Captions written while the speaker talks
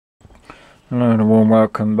Hello and a warm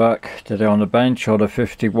welcome back. Today on the bench are the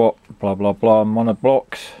 50 watt blah blah blah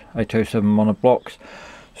monoblocks, 807 monoblocks.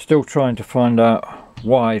 Still trying to find out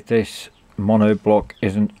why this monoblock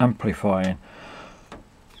isn't amplifying.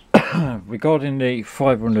 Regarding the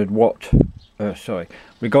 500 watt,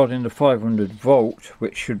 regarding the 500 volt,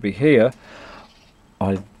 which should be here,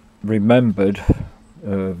 I remembered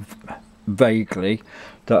vaguely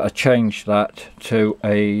that I changed that to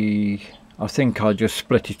a, I think I just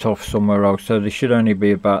split it off somewhere else, so there should only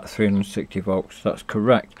be about 360 volts. That's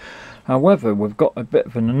correct. However, we've got a bit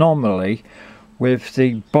of an anomaly with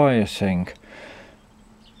the biasing,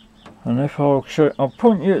 and if I'll show, I'll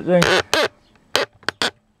point you at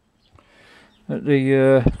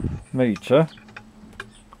the meter,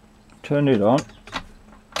 turn it on.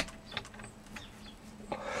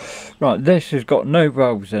 Right, this has got no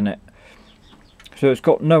valves in it, so it's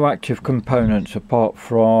got no active components apart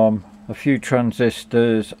from a few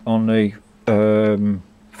transistors on the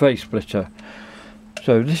phase splitter.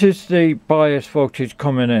 So this is the bias voltage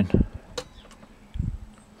coming in,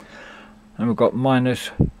 and we've got minus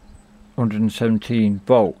 117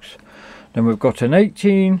 volts. Then we've got an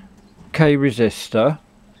 18k resistor.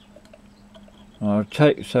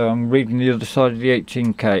 So I'm reading the other side of the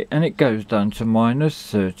 18k, and it goes down to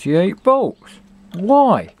minus 38 volts.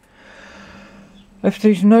 Why? If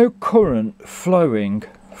there's no current flowing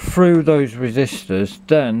through those resistors,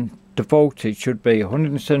 then the voltage should be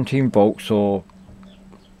 117 volts or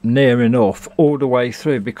near enough all the way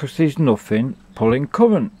through, because there's nothing pulling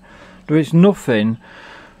current. There is nothing.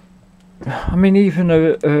 I mean, even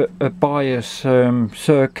a bias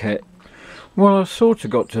circuit, well, I sort of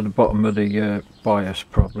got to the bottom of the bias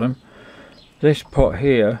problem. This pot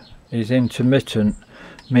here is intermittent,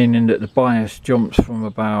 meaning that the bias jumps from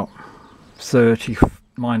about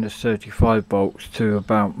minus 35 volts to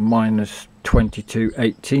about minus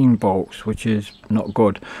 2218 volts, which is not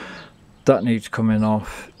good. That needs coming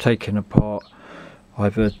off, taking apart,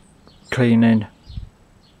 either cleaning,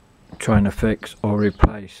 trying to fix, or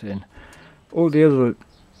replacing. All the other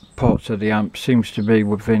parts of the amp seems to be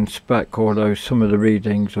within spec, although some of the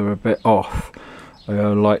readings are a bit off,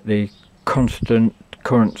 like the constant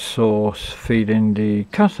current source feeding the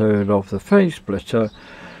cathode of the phase splitter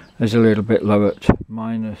is a little bit low at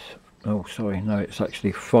minus, oh sorry, no, it's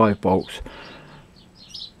actually 5 volts.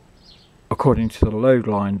 According to the load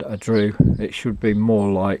line that I drew, it should be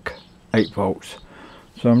more like 8 volts.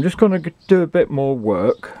 So I'm just going to do a bit more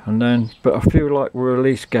work, and then, but I feel like we're at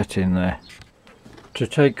least getting there. To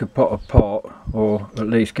take a pot apart, or at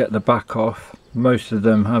least get the back off, most of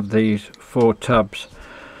them have these 4 tabs,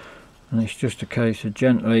 and it's just a case of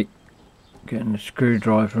gently getting the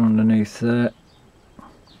screwdriver underneath there,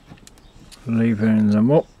 levering them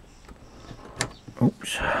up.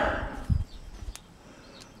 Oops.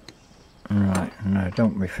 Right, no,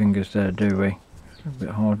 don't my fingers there, do we? It's a bit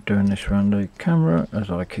hard doing this around the camera, as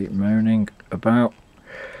I keep moaning about.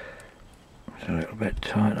 It's a little bit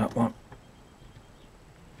tight, that one.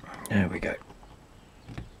 There we go.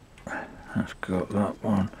 That's got that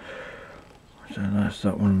one. So that's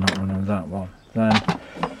that one, and that one. Then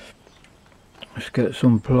let's get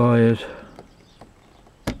some pliers.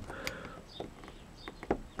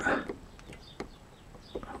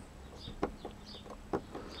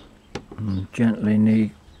 And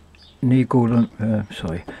gently niggle them.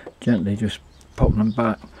 Gently just pop them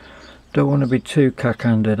back. Don't want to be too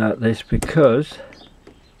cack-handed at this, because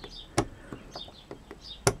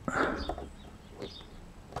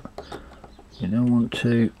you don't want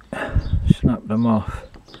to snap them off,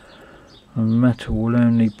 and metal will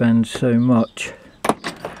only bend so much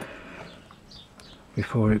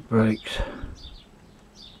before it breaks.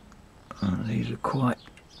 And these are quite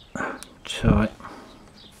tight.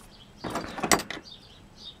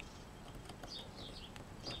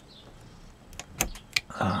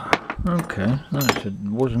 Okay,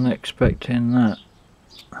 wasn't expecting that.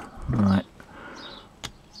 Right,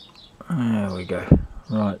 there we go.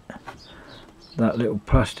 Right, that little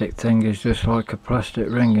plastic thing is just like a plastic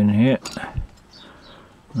ring in here,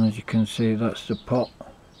 and as you can see, that's the pot.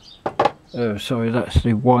 Sorry, that's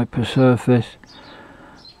the wiper surface.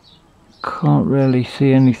 Can't really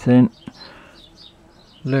see anything.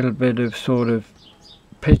 Little bit of sort of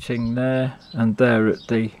pitting there and there at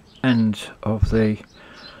the ends of the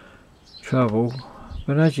travel,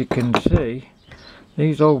 but as you can see,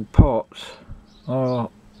 these old pots are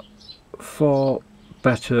far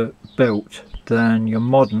better built than your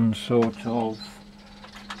modern sort of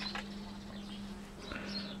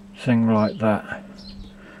thing like that.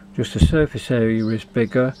 Just the surface area is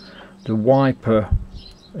bigger, the wiper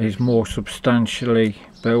is more substantially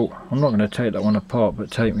built. I'm not going to take that one apart,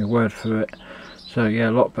 but take my word for it. So yeah,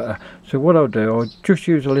 a lot better. So what I'll do, I'll just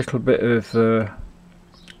use a little bit of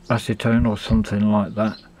acetone or something like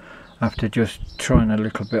that, after just trying a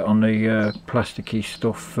little bit on the plasticky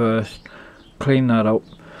stuff first. Clean that up,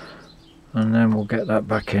 and then we'll get that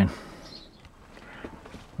back in.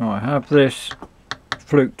 Right, I have this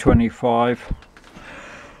Fluke 25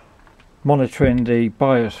 monitoring the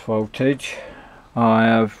bias voltage. I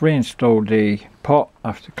have reinstalled the pot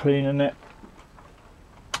after cleaning it,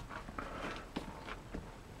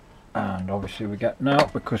 and obviously we get now,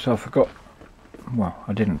 because I forgot, well,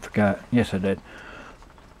 I didn't forget, yes I did.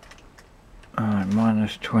 Alright,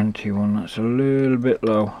 minus 21, that's a little bit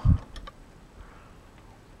low.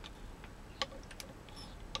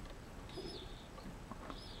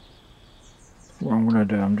 What I'm going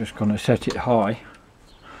to do, I'm just going to set it high,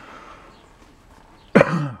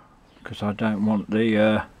 because I don't want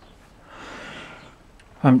the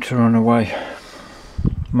amp to run away.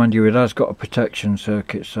 Mind you, it has got a protection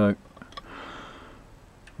circuit, so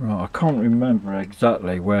right, I can't remember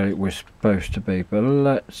exactly where it was supposed to be, but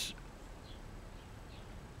let's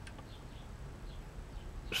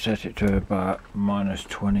set it to about minus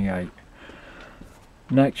 28.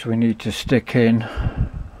 Next we need to stick in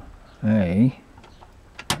an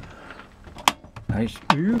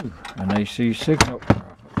AC signal.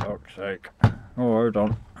 For fuck's sake. Oh, hold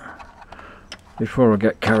on. Before I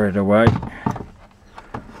get carried away,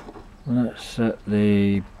 let's set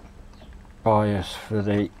the bias for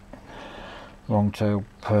the long tail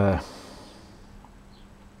pair.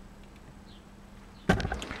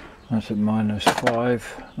 That's at minus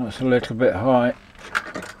 5. That's a little bit high.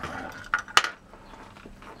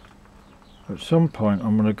 At some point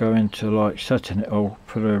I'm going to go into like setting it all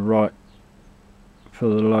for the right, for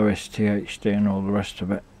the lowest THD and all the rest of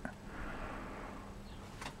it.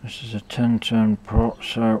 This is a 10-turn pot,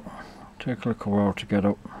 so it'll take a little while to get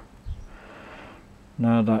up.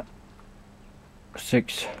 Now that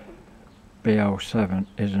 6BL7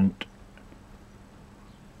 isn't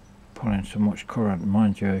pulling so much current,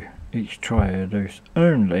 mind you, each triode is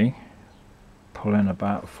only pulling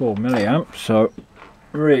about 4 milliamps, so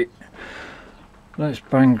right, let's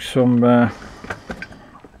bang some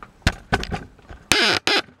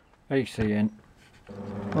AC in.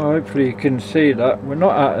 Well, hopefully you can see that we're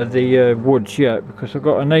not out of the woods yet, because I've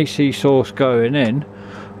got an AC source going in,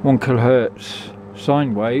 1 kHz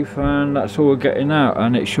sine wave, and that's all we're getting out,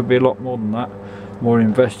 and it should be a lot more than that. More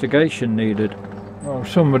investigation needed. Well,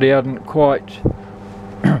 somebody hadn't quite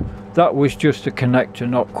that was just a connector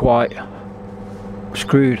not quite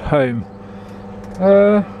screwed home.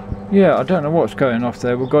 Yeah, I don't know what's going off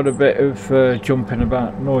there. We've got a bit of jumping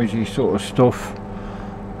about, noisy sort of stuff.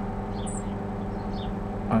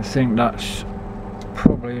 I think that's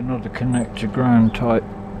probably another connector ground type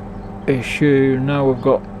issue. Now we've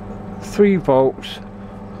got 3 volts,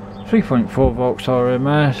 3.4 volts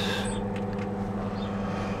RMS,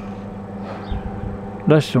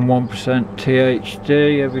 less than 1%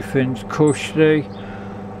 THD, everything's cushy,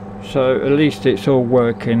 so at least it's all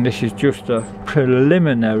working. This is just a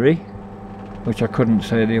preliminary, which I couldn't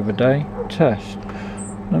say the other day, test.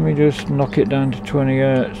 Let me just knock it down to 20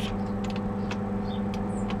 Hz.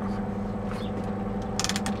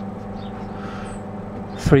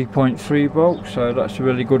 .3 volts, so that's a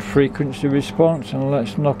really good frequency response, and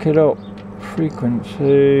let's knock it up.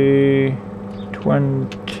 Frequency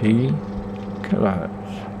 20 kilohertz,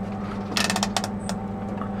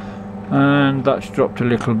 and that's dropped a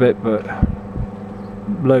little bit, but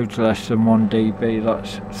loads less than 1 dB.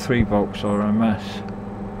 That's 3 volts RMS.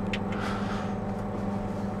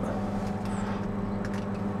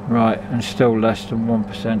 Right, and still less than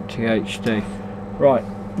 1% THD. Right,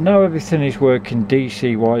 now everything is working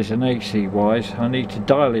DC wise and AC wise. I need to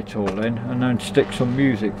dial it all in and then stick some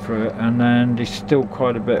music through it, and then there's still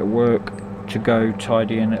quite a bit of work to go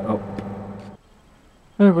tidying it up.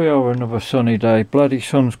 There we are, another sunny day. Bloody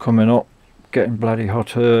sun's coming up, getting bloody hot,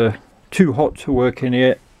 too hot to work in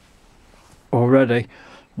here already,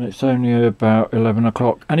 and it's only about 11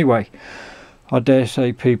 o'clock. Anyway, I dare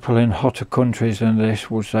say people in hotter countries than this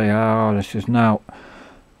will say, ah, this is now.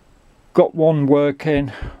 Got one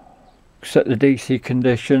working, set the DC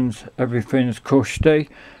conditions, everything's cushy.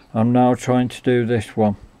 I'm now trying to do this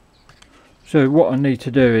one. So what I need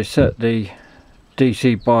to do is set the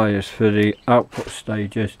DC bias for the output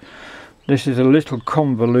stages. This is a little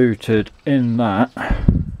convoluted in that,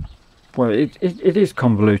 well, it is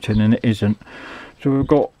convoluted and it isn't. So we've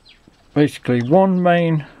got basically one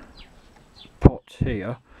main pot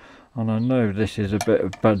here, and I know this is a bit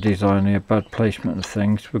of bad design here, bad placement of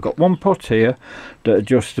things. We've got one pot here that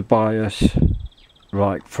adjusts the bias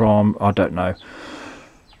right from, I don't know,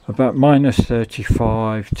 about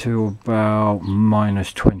 -35 to about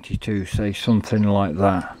 -22, say, something like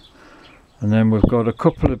that. And then we've got a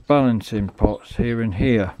couple of balancing pots here and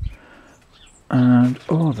here. And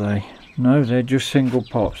are they? No, they're just single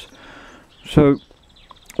pots. So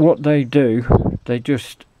what they do, they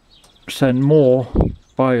just send more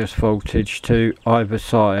bias voltage to either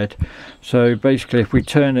side. So basically, if we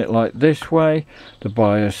turn it like this way, the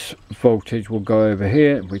bias voltage will go over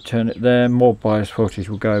here. If we turn it there, more bias voltage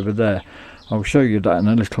will go over there. I'll show you that in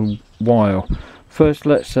a little while. First,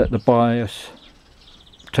 let's set the bias,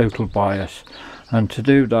 total bias, and to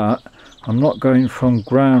do that, I'm not going from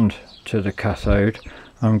ground to the cathode,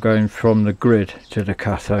 I'm going from the grid to the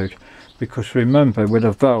cathode, because remember, with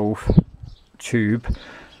a valve tube,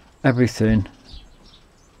 everything,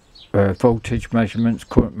 voltage measurements,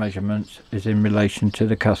 current measurements, is in relation to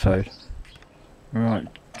the cathode. Right,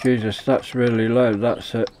 Jesus, that's really low,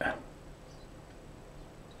 that's it.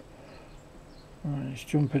 Right, it's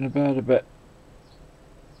jumping about a bit.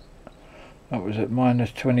 That was at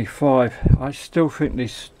 -25. I still think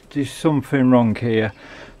there's something wrong here,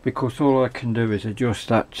 because all I can do is adjust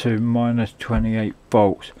that to -28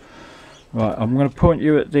 volts. Right, I'm going to point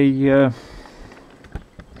you at the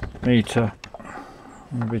meter.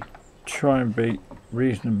 I'm going to try and be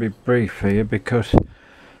reasonably brief here, because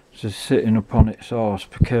it's just sitting upon its arse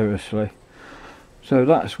precariously. So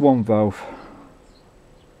that's one valve,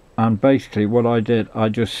 and basically what I did, I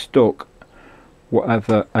just stuck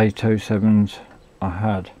whatever 807s I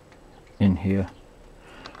had in here.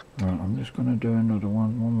 Right, I'm just going to do another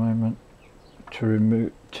one moment to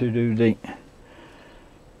do the,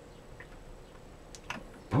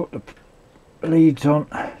 put the leads on,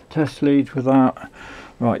 test leads without.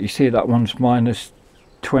 Right, you see that one's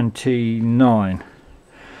 -29.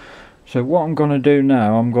 So what I'm going to do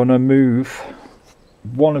now, I'm going to move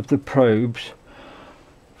one of the probes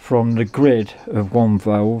from the grid of one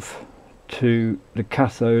valve to the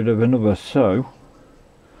cathode of another. So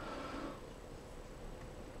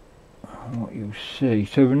what you see,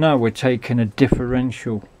 so now we're taking a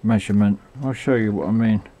differential measurement. I'll show you what I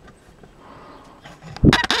mean.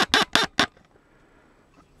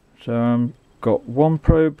 So I've got one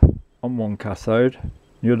probe on one cathode,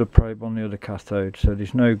 the other probe on the other cathode, so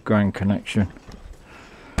there's no ground connection.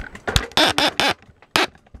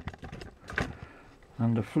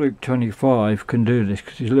 And the Fluke 25 can do this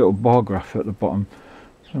because there's a little bar graph at the bottom.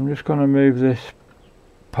 So I'm just going to move this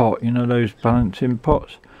pot, you know, those balancing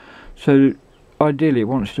pots. So ideally it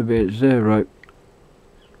wants to be at 0.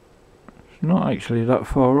 It's not actually that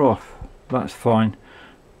far off. That's fine.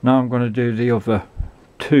 Now I'm going to do the other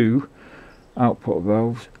two output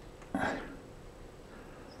valves.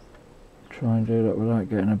 Try and do that without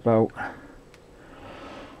getting a belt.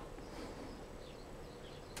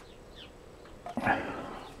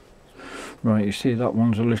 Right, you see that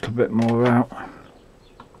one's a little bit more out.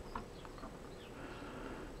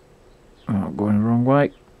 Oh, going the wrong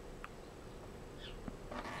way.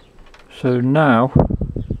 So now,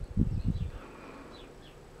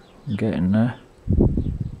 I'm getting there.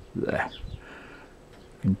 There.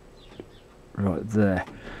 Right there.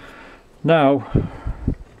 Now,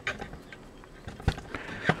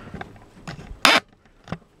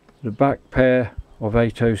 the back pair of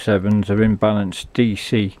 807s are in balance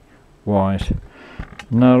DC wise.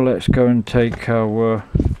 Now let's go and take our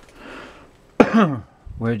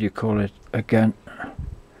where do you call it again,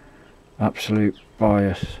 absolute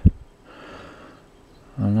bias,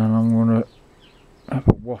 and then I'm going to have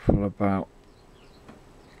a waffle about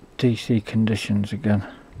DC conditions again.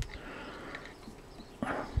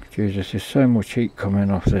 Jesus, there's so much heat coming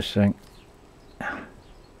off this thing.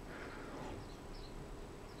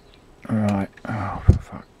 Right, oh for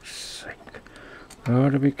fuck's sake.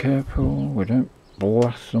 Gotta be careful we don't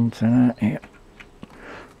blast something out here.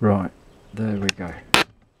 Right, there we go.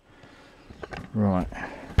 Right.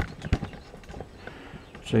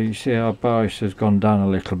 So you see our bias has gone down a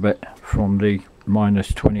little bit from the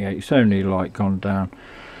 -28. It's only like gone down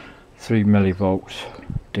 3 millivolts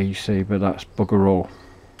DC, but that's bugger all.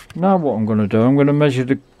 Now what I'm going to do, I'm going to measure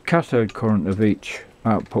the cathode current of each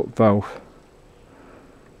output valve,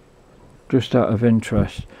 just out of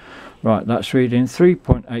interest. Right, that's reading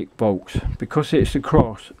 3.8 volts. Because it's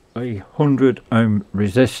across a 100 ohm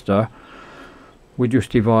resistor, we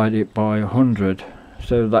just divide it by 100,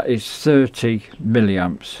 so that is 30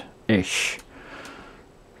 milliamps ish.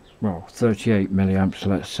 Well, 38 milliamps,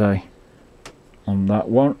 let's say, on that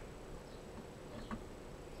one.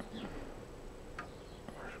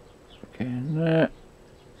 In there,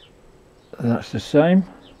 that's the same.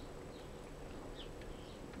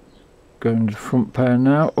 going to the front pair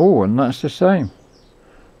now. Oh, and that's the same.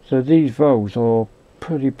 So these valves are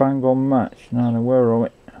pretty bang on match. Now where are we?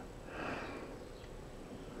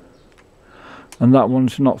 And that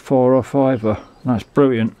one's not far off either. That's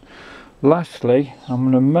brilliant. Lastly, I'm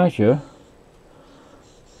going to measure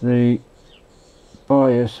the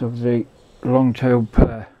bias of the long-tailed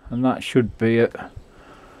pair, and that should be at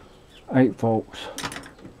 8 volts.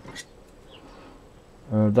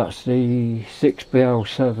 That's the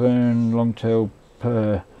 6BL7 long-tailed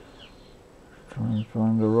pair. Try and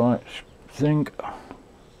find the right thing.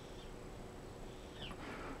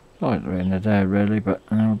 Like the end of the day really, but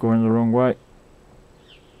I'm going the wrong way.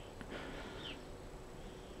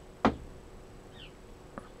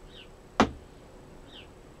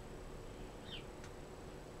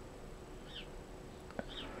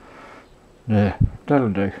 There, that'll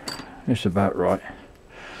do. It's about right.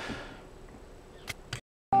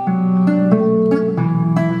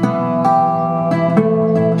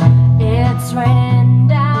 It's raining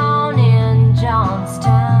down in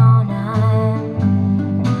Johnstown.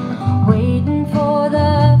 I'm waiting for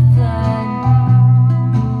the flood.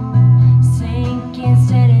 Sinking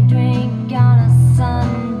steady drink on a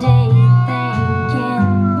Sunday,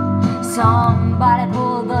 thinking somebody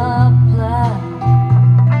pull the plug.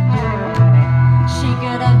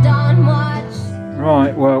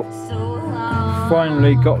 Right, well,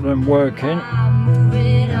 finally got them working.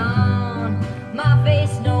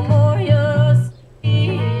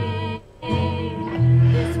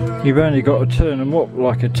 You've only got to turn them up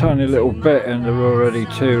like a tiny little bit and they're already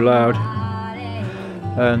too loud.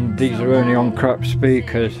 And these are only on crap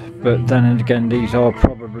speakers, but then again these are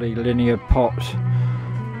probably linear pots.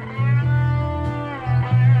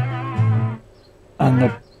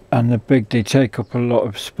 And the big, they take up a lot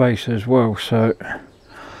of space as well. So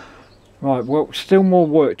right, well, still more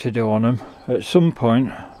work to do on them. At some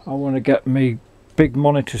point I want to get me big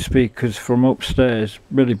monitor speakers from upstairs,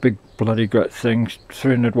 really big bloody great things,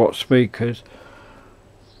 300 watt speakers,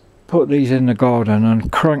 put these in the garden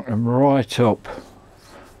and crank them right up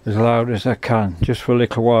as loud as I can, just for a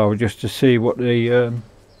little while, just to see what the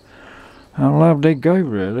how loud they go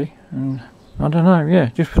really. And I don't know, yeah,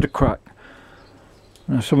 just for the crack.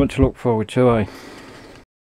 That's something to look forward to, eh?